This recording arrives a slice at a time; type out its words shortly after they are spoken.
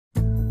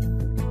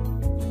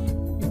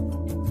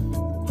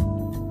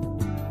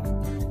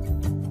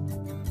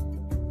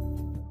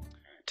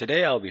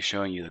Today I'll be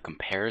showing you the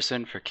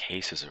comparison for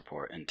cases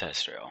report in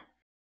TestRail.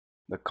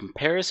 The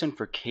comparison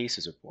for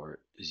cases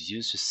report is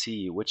used to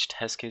see which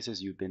test cases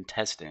you've been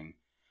testing,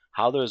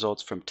 how the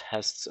results from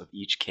tests of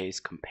each case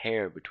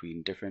compare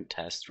between different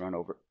tests run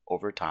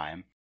over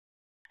time,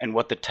 and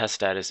what the test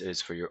status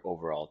is for your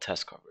overall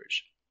test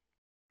coverage.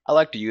 I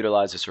like to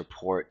utilize this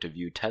report to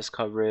view test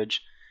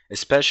coverage,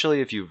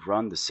 especially if you've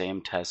run the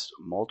same test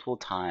multiple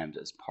times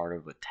as part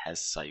of a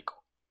test cycle.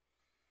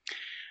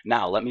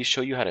 Now let me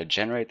show you how to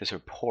generate this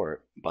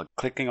report by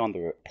clicking on the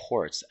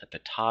reports at the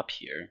top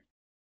here,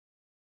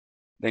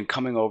 then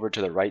coming over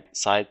to the right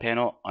side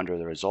panel under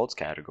the results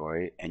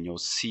category, and you'll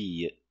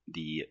see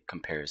the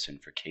comparison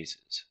for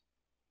cases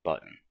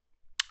button.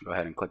 Go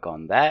ahead and click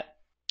on that.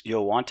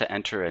 You'll want to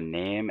enter a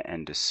name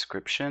and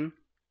description.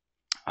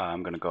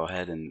 I'm going to go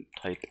ahead and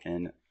type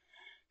in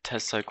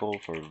test cycle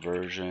for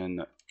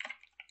version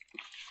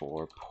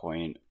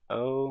 4.0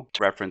 to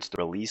reference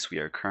the release we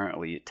are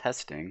currently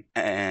testing.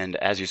 And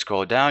as you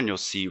scroll down, you'll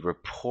see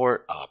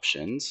report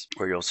options,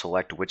 where you'll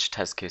select which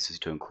test cases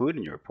to include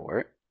in your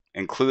report.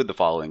 Include the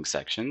following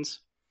sections.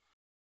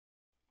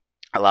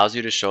 Allows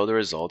you to show the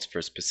results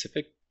for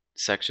specific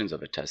sections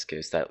of a test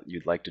case that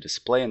you'd like to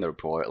display in the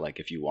report, like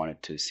if you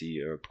wanted to see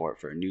a report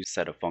for a new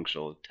set of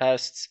functional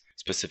tests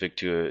specific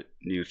to a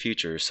new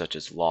feature such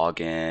as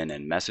login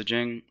and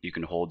messaging. You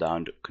can hold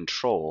down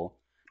Control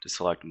to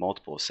select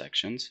multiple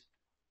sections.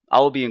 I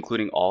will be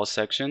including all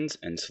sections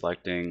and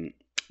selecting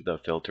the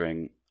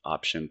filtering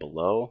option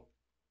below,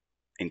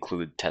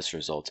 include test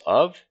results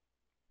of.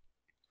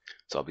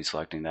 So I'll be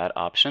selecting that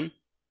option.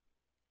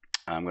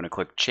 I'm going to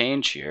click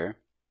change here.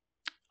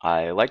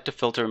 I like to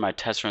filter my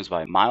test runs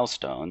by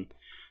milestone,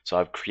 so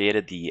I've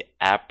created the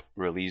app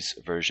release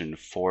version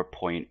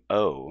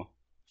 4.0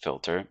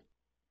 filter,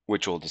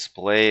 which will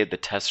display the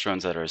test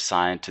runs that are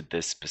assigned to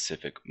this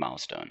specific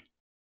milestone.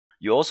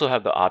 You also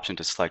have the option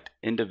to select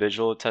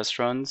individual test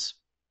runs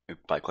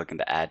by clicking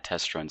the add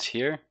test runs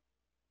here.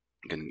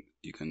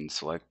 You can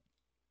select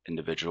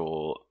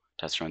individual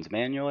test runs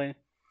manually,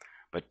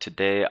 but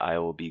today I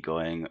will be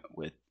going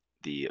with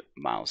the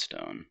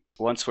milestone.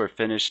 Once we're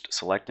finished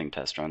selecting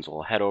test runs,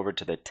 we'll head over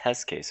to the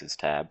test cases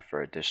tab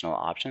for additional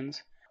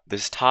options.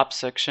 This top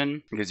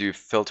section gives you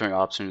filtering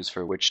options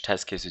for which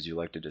test cases you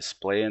like to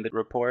display in the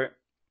report,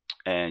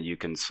 and you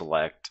can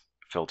select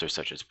filters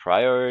such as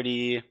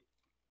priority,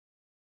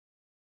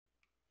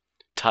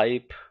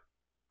 type.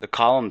 The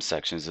columns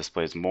section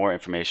displays more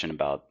information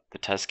about the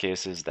test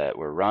cases that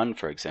were run,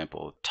 for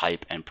example,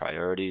 type and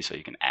priority, so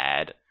you can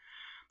add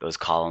those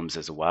columns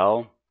as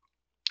well.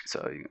 So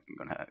you're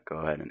going to go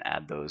ahead and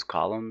add those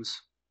columns.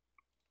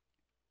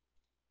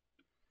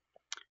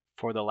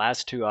 For the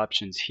last two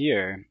options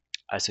here,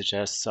 I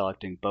suggest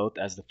selecting both,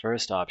 as the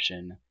first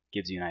option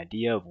gives you an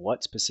idea of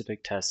what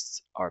specific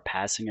tests are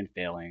passing and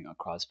failing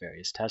across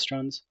various test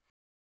runs.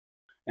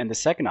 And the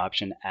second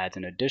option adds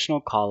an additional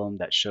column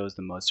that shows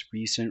the most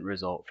recent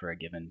result for a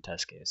given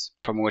test case,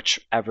 from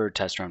whichever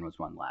test run was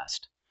run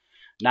last.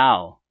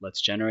 Now,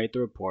 let's generate the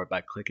report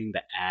by clicking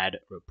the Add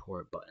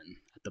Report button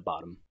at the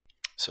bottom.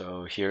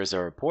 So here's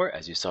our report,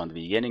 as you saw in the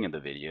beginning of the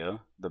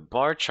video. The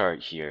bar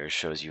chart here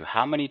shows you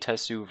how many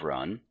tests you've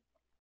run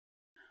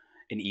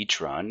in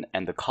each run,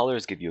 and the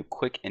colors give you a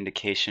quick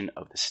indication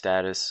of the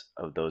status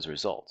of those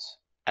results.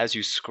 As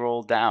you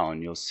scroll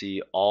down, you'll see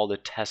all the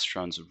test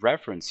runs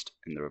referenced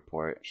in the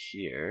report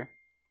here.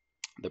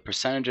 The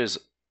percentages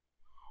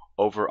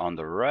over on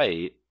the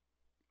right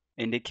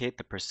indicate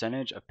the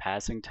percentage of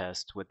passing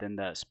tests within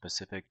that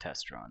specific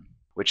test run,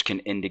 which can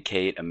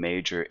indicate a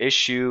major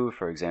issue,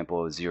 for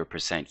example,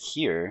 0%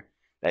 here,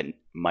 that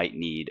might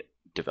need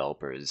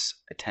developers'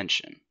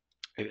 attention.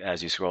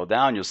 As you scroll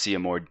down, you'll see a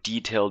more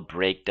detailed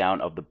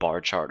breakdown of the bar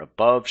chart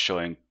above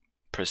showing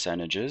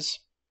percentages.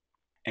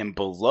 And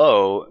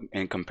below,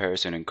 in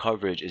comparison and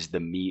coverage, is the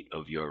meat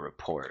of your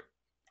report.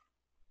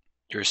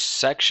 Your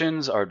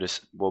sections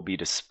will be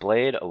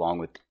displayed along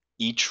with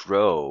each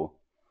row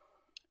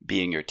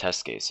being your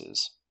test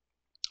cases.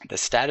 The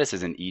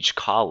statuses in each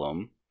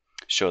column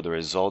show the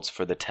results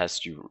for the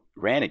test you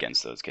ran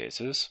against those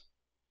cases.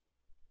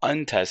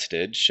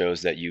 Untested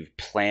shows that you've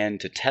planned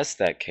to test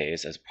that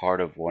case as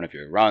part of one of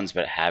your runs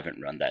but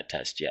haven't run that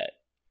test yet.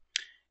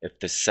 If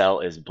the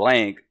cell is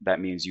blank, that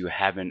means you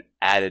haven't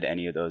added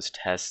any of those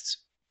tests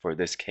for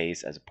this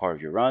case as a part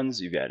of your runs.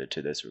 You've added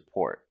to this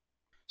report.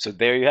 So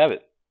there you have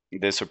it.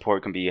 This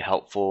report can be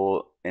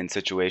helpful in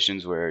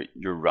situations where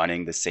you're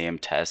running the same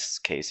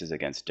test cases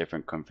against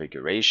different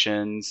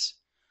configurations,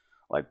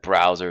 like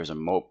browsers and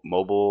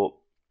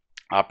mobile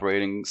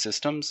operating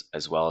systems,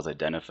 as well as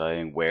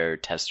identifying where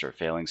tests are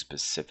failing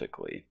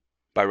specifically.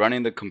 By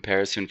running the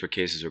comparison for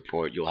cases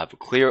report, you'll have a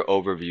clear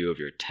overview of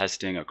your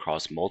testing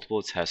across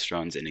multiple test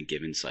runs in a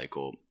given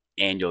cycle,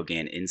 and you'll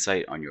gain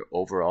insight on your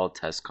overall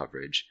test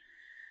coverage,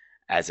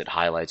 as it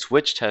highlights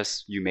which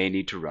tests you may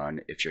need to run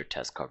if your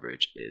test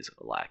coverage is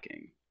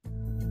lacking.